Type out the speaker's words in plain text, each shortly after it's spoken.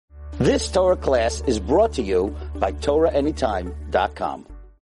This Torah class is brought to you by TorahAnytime.com.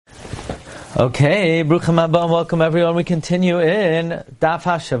 Okay, Bruchim Haba, welcome everyone. We continue in Daf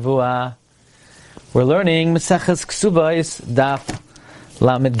HaShavua. We're learning Maseches Kesubos, Daf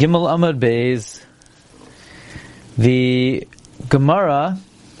Lamed Gimel Amud Beis. The Gemara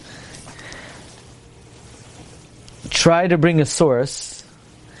tried to bring a source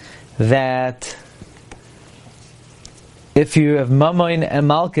that if you have Mamoin and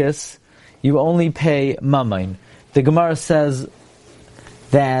Malchus, you only pay Mamoin. The Gemara says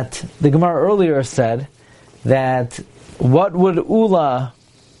that, the Gemara earlier said that what would Ula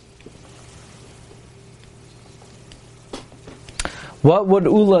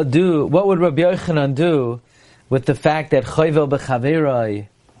do, what would Rabbi Yochanan do with the fact that Chovel B'Chaveroi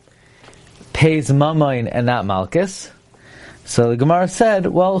pays Mamoin and not Malchus? So the Gemara said,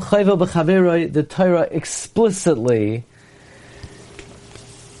 well, Chovel B'Chaveroi, the Torah explicitly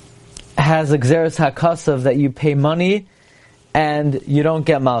has a Gzeres HaKasav that you pay money and you don't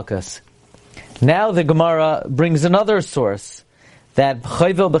get Malchus. Now the Gemara brings another source that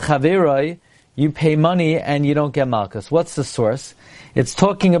Chovel B'Chaveroi, you pay money and you don't get Malchus. What's the source? It's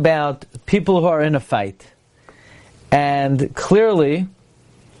talking about people who are in a fight. And clearly,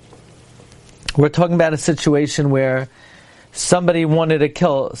 we're talking about a situation where somebody wanted to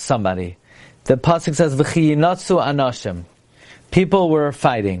kill somebody. The pasuk says, "V'chi yinatzu anashim." People were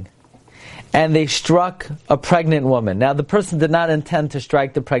fighting, and they struck a pregnant woman. Now, the person did not intend to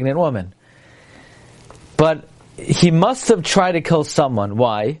strike the pregnant woman, but he must have tried to kill someone.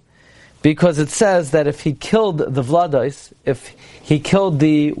 Why? Because it says that if he killed the vlados, if he killed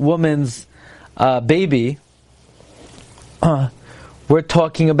the woman's baby, we're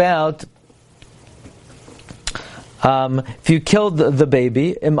talking about if you killed the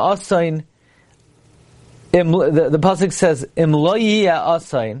baby, the pasuk says, im lo yiyeh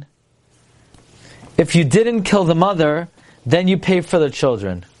asayin. If you didn't kill the mother, then you pay for the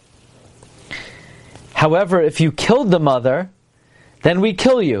children. However, if you killed the mother, then we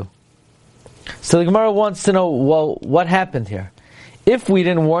kill you. So the Gemara wants to know, well, what happened here? If we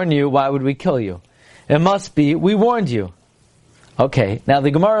didn't warn you, why would we kill you? It must be, we warned you. Okay, now the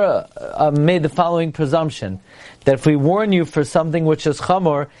Gemara made the following presumption, that if we warn you for something which is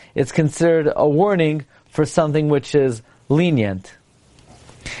chamor, it's considered a warning for something which is lenient.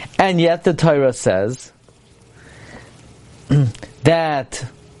 And yet the Torah says that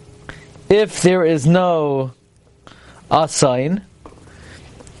if there is no asayin,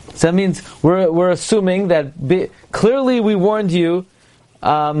 so that means we're assuming that clearly we warned you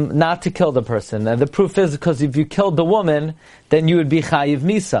not to kill the person. And the proof is because if you killed the woman, then you would be chayiv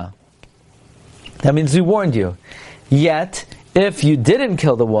misa. That means we warned you. Yet, if you didn't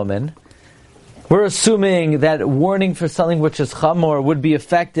kill the woman, we're assuming that warning for something which is chamor would be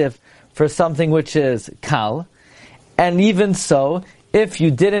effective for something which is kal. And even so, if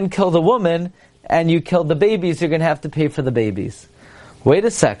you didn't kill the woman and you killed the babies, you're going to have to pay for the babies. Wait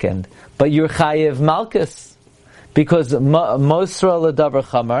a second, but you're chayiv malchus, because mosra ledavar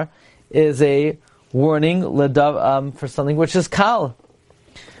chamar is a warning for something which is kal.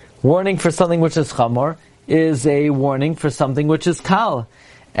 Warning for something which is chamor is a warning for something which is kal.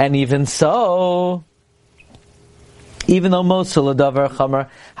 And even so, even though mosra ledavar chamar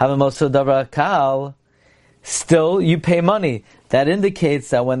have a mosra ledavar kal, still you pay money. That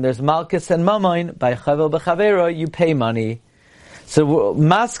indicates that when there's malchus and mamoin, by Chovel B'Chaveroi, you pay money. So,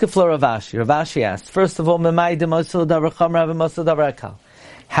 Maskefla Ravashi asks, first of all,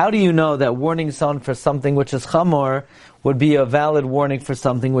 how do you know that warning someone for something which is chamor would be a valid warning for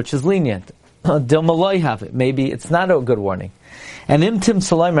something which is lenient? Maybe it's not a good warning. And imtim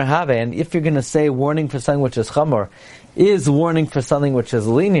salaymer have, and if you're going to say warning for something which is chamor is warning for something which is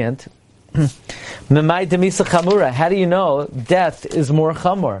lenient, how do you know death is more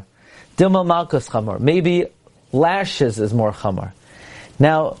chamor? Dilma malchus chamor. Maybe lashes is more chamor.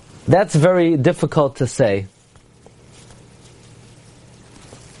 Now, that's very difficult to say.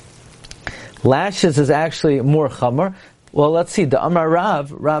 Lashes is actually more chamor. Well, let's see. The Amar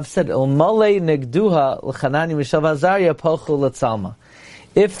Rav said, "Ilmale negduha l'chanani mishav Azariah pochel l'tzalma."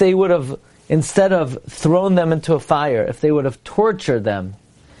 If they would have, instead of thrown them into a fire, if they would have tortured them,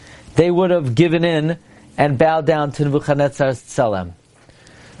 they would have given in and bowed down to Nebuchadnezzar's tzelem.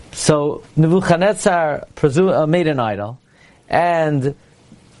 So Nebuchadnezzar made an idol, and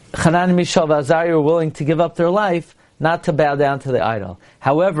Hanan, Mishael, and Azariah were willing to give up their life not to bow down to the idol.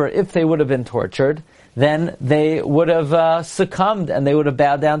 However, if they would have been tortured, then they would have succumbed and they would have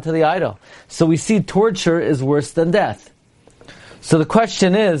bowed down to the idol. So we see torture is worse than death. So the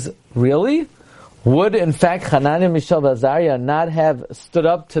question is, really? would in fact Hananiah, Mishael, and Azariah not have stood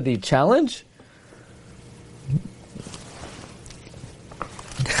up to the challenge?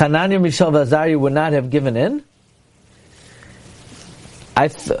 Hananiah, Mishael, and Azariah would not have given in?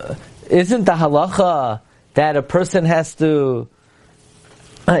 Isn't the halacha that a person has to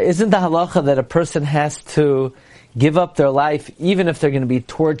give up their life even if they're going to be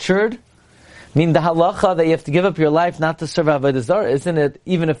tortured? I mean, the halacha that you have to give up your life not to serve avodah zarah, isn't it?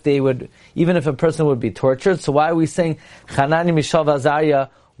 Even if a person would be tortured, so why are we saying Hananiah, Mishael, and Azariah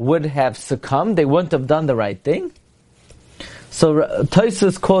would have succumbed? They wouldn't have done the right thing. So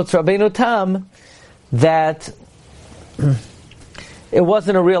Tosfos quotes Rabbeinu Tam that it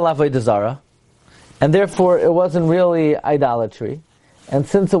wasn't a real avodah zarah, and therefore it wasn't really idolatry. And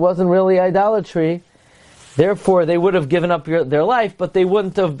since it wasn't really idolatry, therefore they would have given up their life, but they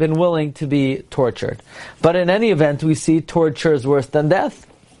wouldn't have been willing to be tortured. But in any event, we see torture is worse than death.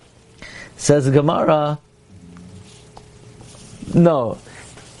 Says Gemara, no,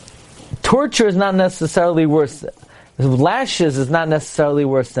 torture is not necessarily worse. Lashes is not necessarily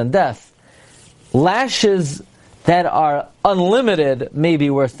worse than death. Lashes that are unlimited may be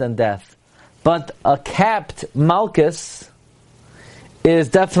worse than death. But a capped malchus is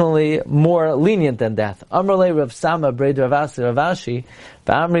definitely more lenient than death. Amrle Rav Sama Breid Rav Asi Rav Ashi,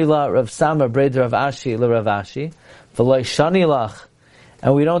 V'amri la Rav Sama Breid Rav Ashi le Rav Ashi, V'loi shani lach,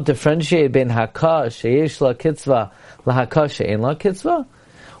 and we don't differentiate between hakah sheyesh la kitzva la hakah she'ein la kitzva.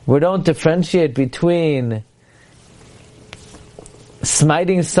 We don't differentiate between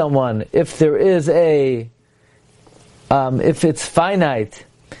smiting someone if there is if it's finite,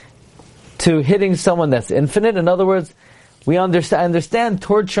 to hitting someone that's infinite. In other words, I understand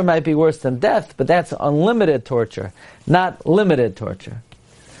torture might be worse than death, but that's unlimited torture, not limited torture.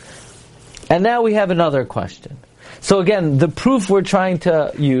 And now we have another question. So again, the proof we're trying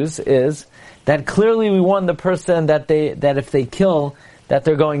to use is that clearly we warn the person that if they kill, that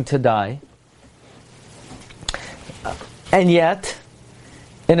they're going to die. And yet,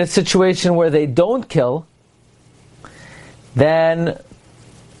 in a situation where they don't kill, then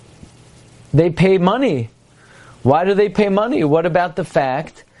they pay money. Why do they pay money? What about the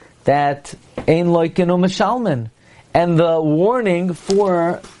fact that ein loikenu mishalmen, and the warning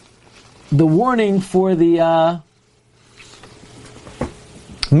for the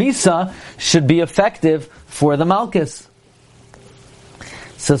misa should be effective for the malchus?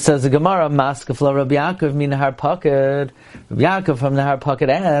 So says the Gemara, Maskefla Rabbi Yaakov min Nahar Pakad. Rabbi Yaakov from Nahar Pakad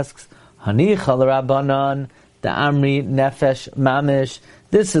asks, Hanicha l'Rabbanan the Amri Nefesh Mamish.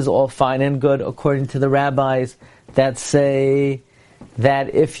 This is all fine and good according to the rabbis that say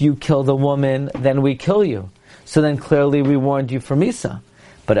that if you kill the woman, then we kill you. So then clearly we warned you for Misa.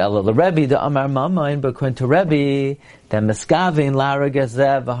 But Ela Rebbe, the Amar Mamain, but according to Rebbe, that Meskavin, Lara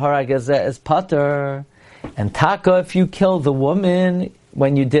Gezeh, Vahara Gezeh is Pater. And Taka, if you kill the woman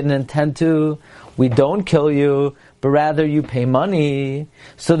when you didn't intend to, we don't kill you, but rather you pay money.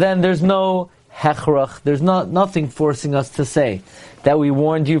 So then there's no hechrach, there's nothing forcing us to say that we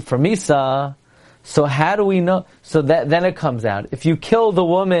warned you for Misa. So how do we know? So then it comes out. If you kill the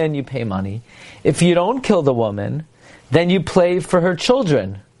woman, you pay money. If you don't kill the woman, then you pay for her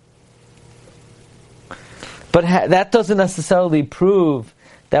children. But that doesn't necessarily prove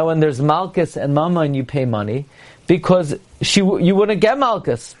that when there's Malchus and Mammon you pay money, because you wouldn't get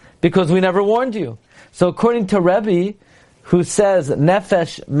Malchus, because we never warned you. So according to Rebbe, who says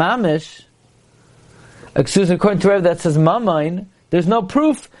Nefesh Mamish, according to Rebbe that says Mammon, there's no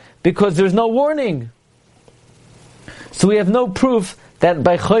proof, because there's no warning. So we have no proof that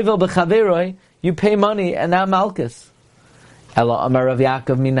by Choyvel B'Chaveroi you pay money and not Malchus. Ela Amar Rav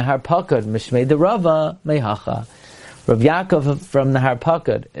Yaakov min Nahar Pakad Mishmei de Rava Mehacha. Rav Yaakov from Nahar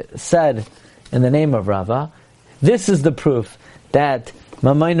Pakad said in the name of Rava, this is the proof that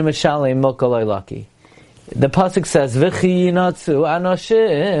Mamaynu Mishalei Mokoloi Laki. The pasuk says V'chi yinatzu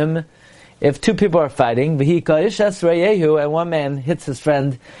anoshim. If two people are fighting, V'hika ish esreyehu, and one man hits his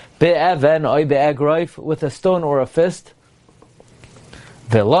friend be'even oy be'egroif, with a stone or a fist,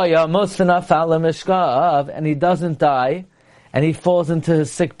 V'loya mosfina fala mishkav, and he doesn't die, and he falls into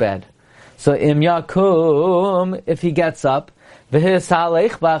his sick bed. So im yakum, if he gets up, v'his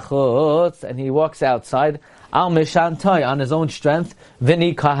halech b'chutz, and he walks outside, al mishantai, on his own strength,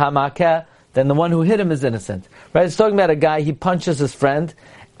 v'ni kahamakeh, then the one who hit him is innocent. Right? It's talking about a guy, he punches his friend,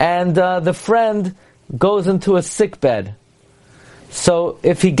 and the friend goes into a sick bed. So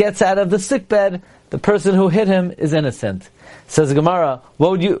if he gets out of the sick bed, the person who hit him is innocent. Says Gemara,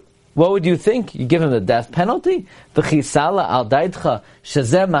 what would you think? You give him the death penalty? V'chisala al daitcha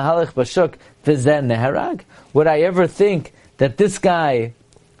shezeh mahalech bashuk v'zeh neherag? Would I ever think that this guy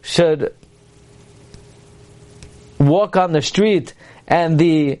should walk on the street and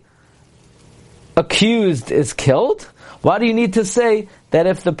the accused is killed? Why do you need to say that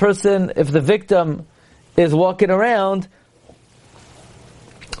if the victim is walking around,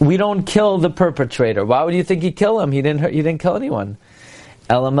 we don't kill the perpetrator? Why would you think he kill him? He didn't kill anyone.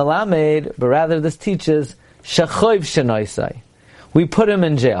 Ela melamed, but rather this teaches shachoiv shenoisai. We put him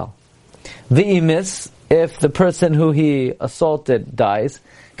in jail. V'imis, if the person who he assaulted dies,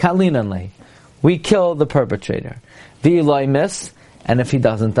 kalinanle, we kill the perpetrator. V'iloimis, and if he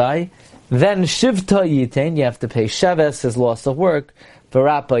doesn't die, then shivta yitain, you have to pay sheves, his loss of work,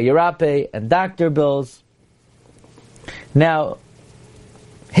 v'rapa yirape, and doctor bills. Now,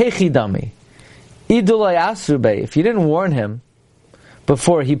 hechidami, idulay asrube, if you didn't warn him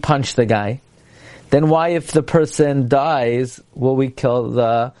before he punched the guy, then why, if the person dies, will we kill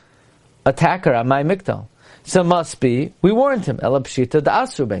the attacker, amai miktal? So it must be, we warned him, elapshita da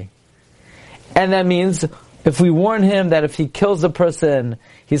asrube. And that means, if we warn him that if he kills the person,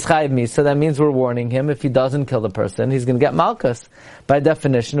 he's chayiv mi, so that means we're warning him, if he doesn't kill the person, he's going to get malchus. By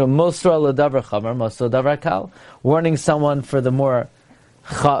definition, mosra l'davar chamer, mosra l'davar kal. Warning someone for the more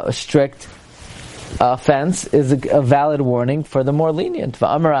strict offense is a valid warning for the more lenient.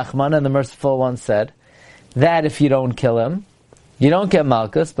 V'amar Achman, and the merciful one said, that if you don't kill him, you don't get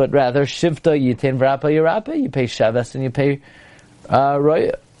malchus, but rather, shivta yitin v'rapa yirape, you pay shaves and you pay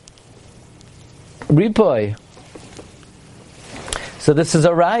ripoy. So this is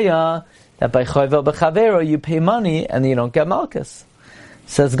a raya that by choivel b'chavero you pay money and you don't get malchus.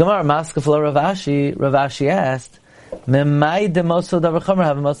 Says Gemara, Maskef lo Rav Ashi. Rav Ashi asked, "Memai demoso davar chomer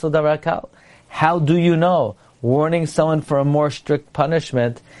have moso davar kal." How do you know warning someone for a more strict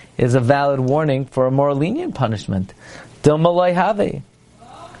punishment is a valid warning for a more lenient punishment? Dilmaloi have.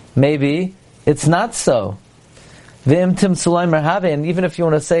 Maybe it's not so. V'imtim sulaymer have, and even if you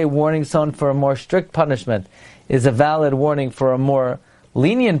want to say warning someone for a more strict punishment is a valid warning for a more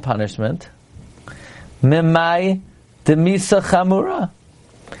lenient punishment, mimai demisa chamura.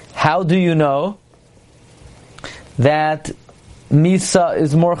 How do you know that misa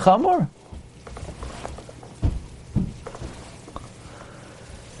is more chamur?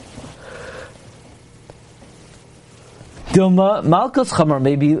 Dilma malchus chamur,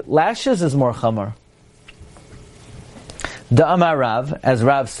 maybe lashes is more chamur. Da'amar Rav, as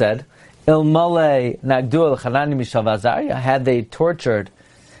Rav said, Ilmale nagdu Chanani mishav Azariah, had they tortured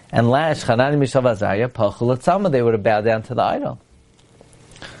and lashed Chanani mishav Azariah, pachul etzama, they would have bowed down to the idol.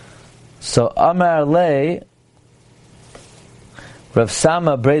 So Amar Le, Rav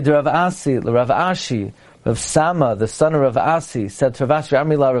Sama, breder Rav Asi, Rav Ashi, Rav Sama, the son of Rav Asi, said to Rav Ashi,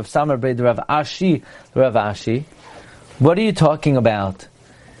 Amila Rav Sama, breder Rav Ashi, Rav Ashi, what are you talking about?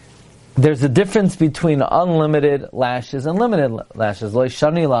 There's a difference between unlimited lashes and limited lashes. Lo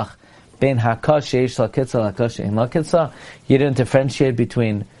shani lach ben hakash yesh lakitza lakash ein lakitza. You didn't differentiate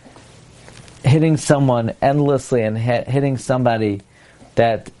between hitting someone endlessly and hitting somebody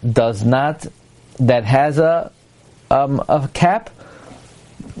that does not, that has a cap.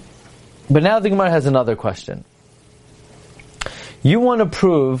 But now the Gemara has another question. You want to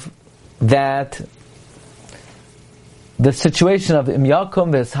prove that the situation of Im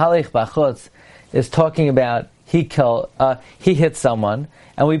Yakum v'Halech Bachutz is talking about he hit someone,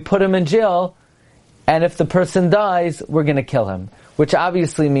 and we put him in jail, and if the person dies, we're going to kill him, which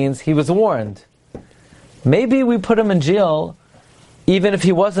obviously means he was warned. Maybe we put him in jail even if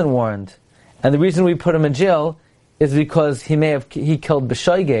he wasn't warned, and the reason we put him in jail is because he killed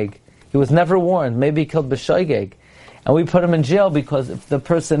B'shoigeg. He was never warned. Maybe he killed B'shoigeg, and we put him in jail because if the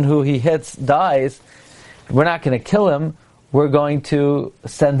person who he hits dies, we're not going to kill him, we're going to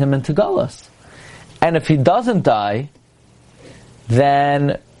send him into Galus. And if he doesn't die,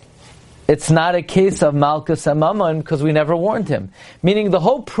 then it's not a case of Malchus and Mammon because we never warned him. Meaning the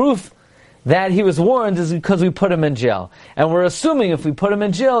whole proof that he was warned is because we put him in jail. And we're assuming if we put him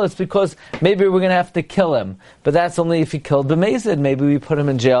in jail, it's because maybe we're going to have to kill him. But that's only if he killed B'mezid. Maybe we put him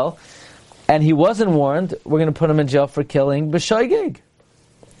in jail and he wasn't warned, we're going to put him in jail for killing B'shoigeg.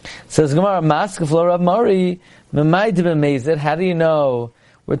 Says Gemara, Maskef lo Rav Mari, Memai B'mezid. How do you know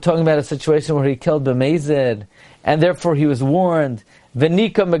we're talking about a situation where he killed B'mezid, and therefore he was warned?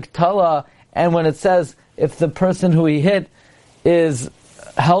 V'nika Miktala, and when it says if the person who he hit is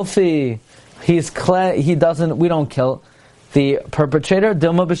healthy, we don't kill the perpetrator.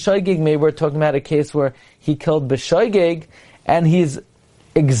 Dilma B'shoigeg, maybe we're talking about a case where he killed B'shoigeg, and he's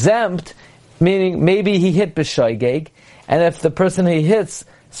exempt, meaning maybe he hit B'shoigeg, and if the person he hits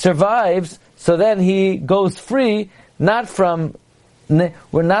survives, so then he goes free, we're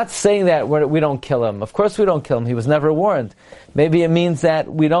not saying that we don't kill him. Of course we don't kill him, he was never warned. Maybe it means that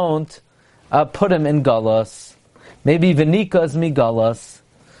we don't put him in galus. Maybe Venika is Migalas.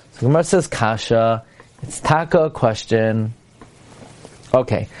 So Gemara says Kasha. It's Taka a question.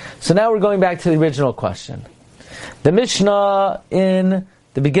 Okay, so now we're going back to the original question. The Mishnah in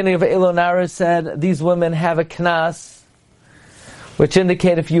the beginning of Elonara said these women have a knas, which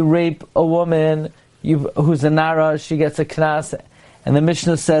indicate if you rape a woman who's a nara, she gets a knas. And the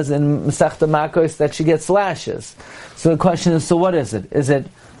Mishnah says in Masechta Makos that she gets lashes. So the question is, so what is it? Is it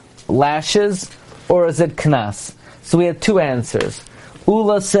lashes or is it knas? So we had two answers.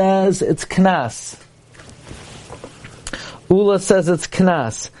 Ula says it's knas. Ula says it's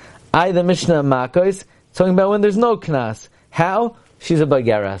knas. The Mishnah Makos, talking about when there's no knas. How? She's a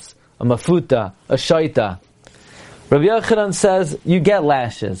bageras, a mafuta, a shaita. Rabbi Yochanan says you get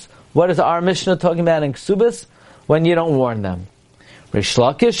lashes. What is our Mishnah talking about in Kesubos? When you don't warn them. Rish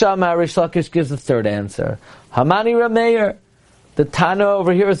Lakish gives the third answer. Hamani Rameir. The Tana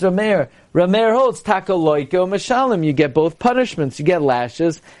over here is Rameir. Rameir holds Taka Loiko Mashalim. You get both punishments. You get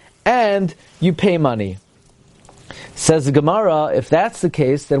lashes and you pay money. Says the Gemara, if that's the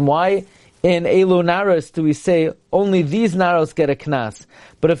case, then why in Elu Naros do we say only these Naros get a knas?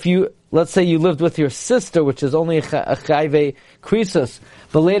 But if you, let's say you lived with your sister, which is only a chayve krisus,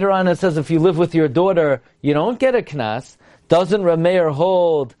 but later on it says if you live with your daughter, you don't get a knas. Doesn't Rameir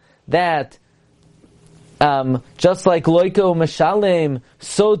hold that just like Loiko Mashalem,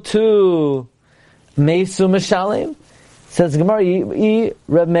 so too Mesu Mashalem? Says Gemara,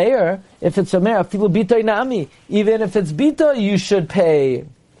 Rameir, if it's Rameir, Afilu Bitoy Nami, even if it's Bitoy, you should pay.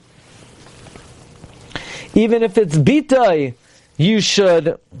 Even if it's Bitoy, you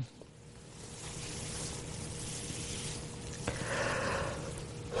should.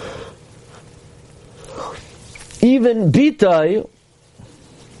 Even Bitoy,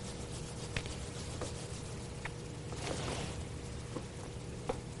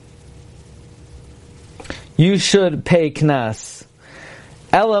 you should pay knas.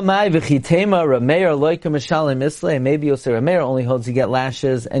 Elamai v'chitema Rameir loika mishalem islay. Maybe you'll say Rameir only holds you get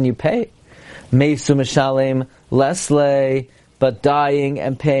lashes and you pay. Meisu mishalem leslay, but dying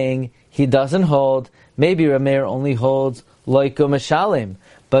and paying he doesn't hold. Maybe Rameir only holds loika mishalem,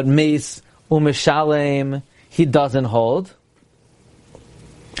 but meis umishalem he doesn't hold.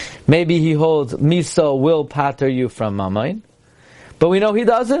 Maybe he holds miso will pater you from mamain, but we know he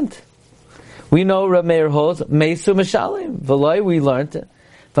doesn't. We know Rameir holds Meisu Mishalim. V'loi, we learned it.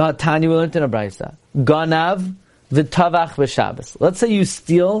 V'hatani, we learned in a braysa. Ganav v'tavach v'Shabbos. Let's say you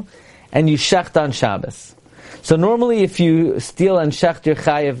steal and you shecht on Shabbos. So normally if you steal and shecht, you're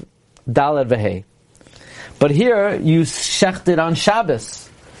chayiv dalad v'hei. But here, you shechted on Shabbos.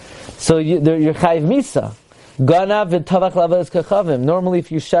 So you're chayiv misa. Ganav v'tavach lavas kachavim. Normally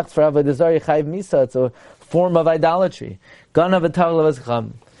if you shecht for avodah zarah, you're chayiv misa. It's a form of idolatry. Ganav v'tavach lavas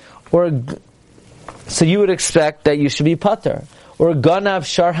kachavim. Or so you would expect that you should be pater. Or ganav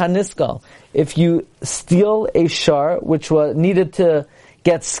shar haniskal. If you steal a shar which was needed to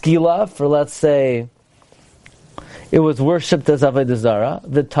get skila for, let's say, it was worshipped as avodah zarah,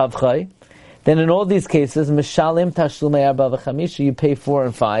 the tavchai, then in all these cases, mishalim tashlumei arba v'chamisha, you pay 4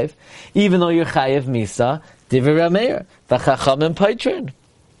 and 5, even though you're chayiv misa, divrei Rameir, v'chachamim paitrin.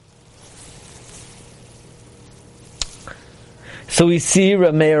 So we see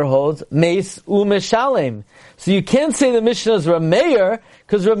Rameir holds Meis u'Mishalem. So you can't say the Mishnah is Rameir,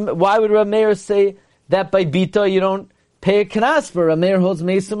 because why would Rameir say that by Bita you don't pay a knas, but Rameir holds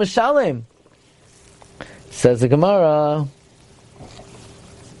Meis u'Mishalem? Says the Gemara.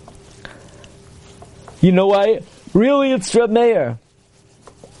 You know why? Really it's Rameir.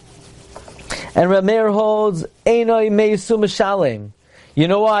 And Rameir holds Einoi Meis u'Mishalem. You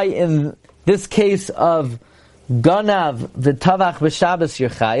know why in this case of Ganav v'tavach b'Shabbos you're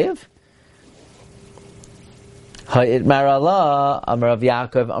chayiv. Ha'it marala Amar Rav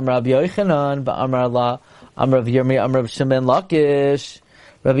Yaakov Amar Rav Yochanan ba'Amar Allah Amar Rav Yirmi Amar Rav Shimon Lakish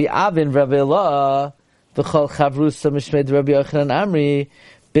Rabbi Avin Rabbi Allah v'chol chavrusa mishmed Rabbi Yochanan Amri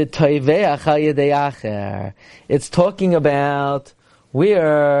b'toiveach al yedei acher. It's talking about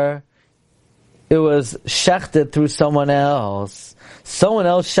where it was shechted through someone else. Someone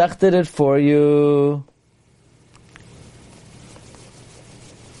else shechted it for you.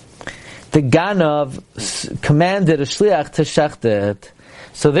 The Ganav commanded a shliach to shecht it.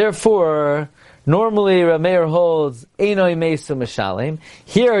 So therefore, normally Rameir holds Einoi Meisu Mishalem.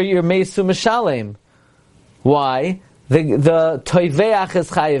 Here you're Meisu Mishalem. Why? The Toiveach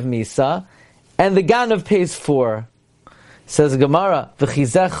is Chayiv Misa, and the Ganav pays 4. Says Gemara,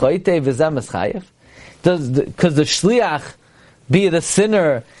 V'chizeh choite v'zeh mischayiv. Because the shliach be the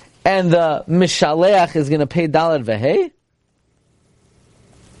sinner, and the mishaleach is going to pay dalad v'hei?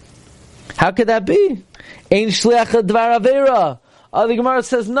 How could that be? Ein shliach dvar avera. The Gemara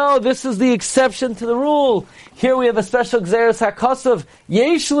says, no, this is the exception to the rule. Here we have a special Gzeres HaKosav,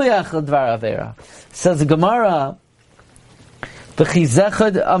 Yesh shliach dvar avera. Says the Gemara,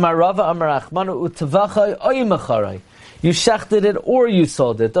 V'chizechad amar Rava amar Achmanu utavachai oy. You shechted it or you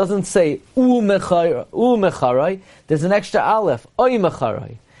sold it. It doesn't say u-mecharai. There's an extra aleph,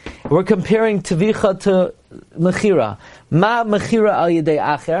 oy-mecharai. We're comparing tevicha to mechira. Ma mechira al yedei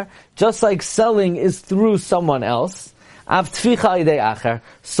acher. Just like selling is through someone else. Av tvicha al yedei acher.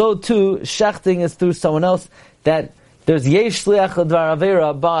 So too, shechting is through someone else. That there's yesh shliach l'dvar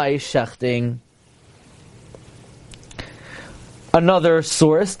avera by shechting. Another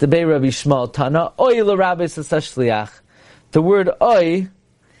source, the Bei Rabbi Shmuel Tana, oy l'rabbi sasash shliach. The word oy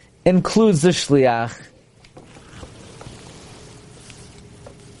includes the shliach.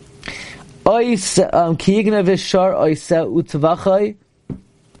 Oy ki yigna v'shar oy se utvachai.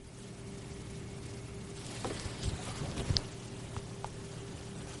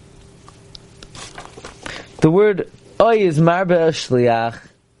 The word oy is marbe shliach.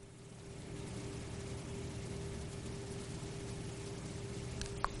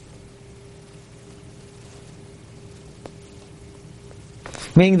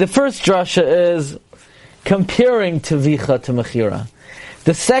 Meaning the first drasha is comparing tevicha to mechira.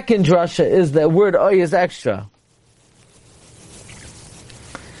 The second drasha is the word oy is extra.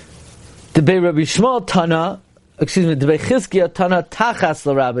 The Bei Rabbi Shmuel Tana, the Bei Chizkiya Tana tachas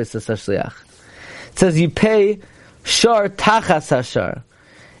l'rabbi sasashliach. It says you pay shar tachas hashar.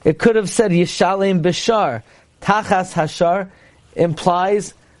 It could have said yishalem b'shar. Tachas hashar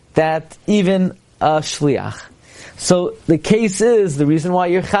implies that even a shliach. So the case is, the reason why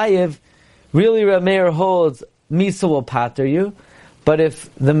you're chayiv, really Rameir holds, Misa will pater you, but if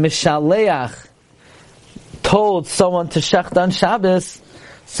the Mishaleach told someone to shecht on Shabbos,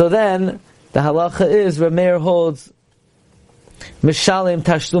 so then the halacha is, Rameir holds, Mishalim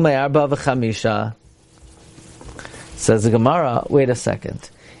tashlumei arba v'chamisha. Says the Gemara, wait a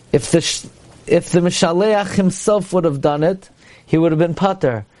second. If the Mishaleach himself would have done it, he would have been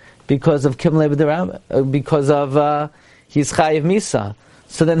pater. Because of Kimlei B'Deram, because of his Chayiv Misa.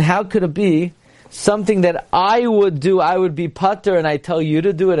 So then how could it be something that I would do, I would be Pater, and I tell you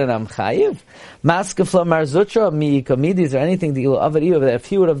to do it and I'm Chayiv? Maskefla Marzutra, Mi'ika Midis, or anything that if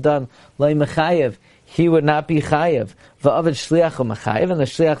he would have done Lai Mechayiv, he would not be Chayiv. Va'avid Shliach Mechayiv, and the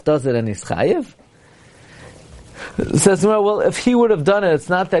Shliach does it and he's Chayiv? Says, well, if he would have done it, it's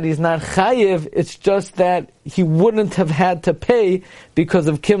not that he's not chayiv, it's just that he wouldn't have had to pay because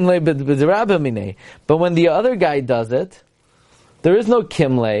of kimlei b'derabamine. But when the other guy does it, there is no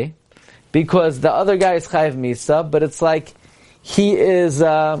kimlei, because the other guy is chayiv misa, but it's like he is,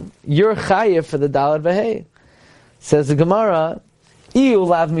 you're chayiv for the dalad v'hei. Says the Gemara, iu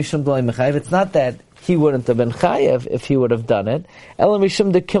lav mishum d'loi mechayiv. It's not that he wouldn't have been chayiv if he would have done it. Ela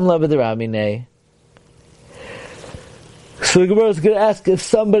mishum de kimlei b'derabamine. So the Gemara is going to ask, if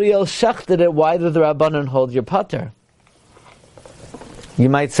somebody else shechted it, why did the Rabbanan hold your pater? You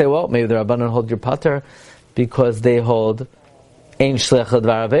might say, well, maybe the Rabbanan hold your pater because they hold ein shliach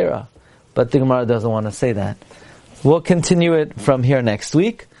l'dvar avera. But the Gemara doesn't want to say that. We'll continue it from here next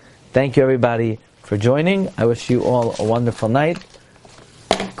week. Thank you everybody for joining. I wish you all a wonderful night.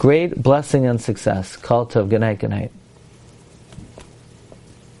 Great blessing and success. Kol tov. Good night, good night.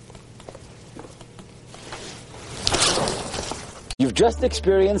 You've just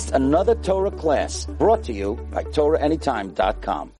experienced another Torah class brought to you by TorahAnytime.com.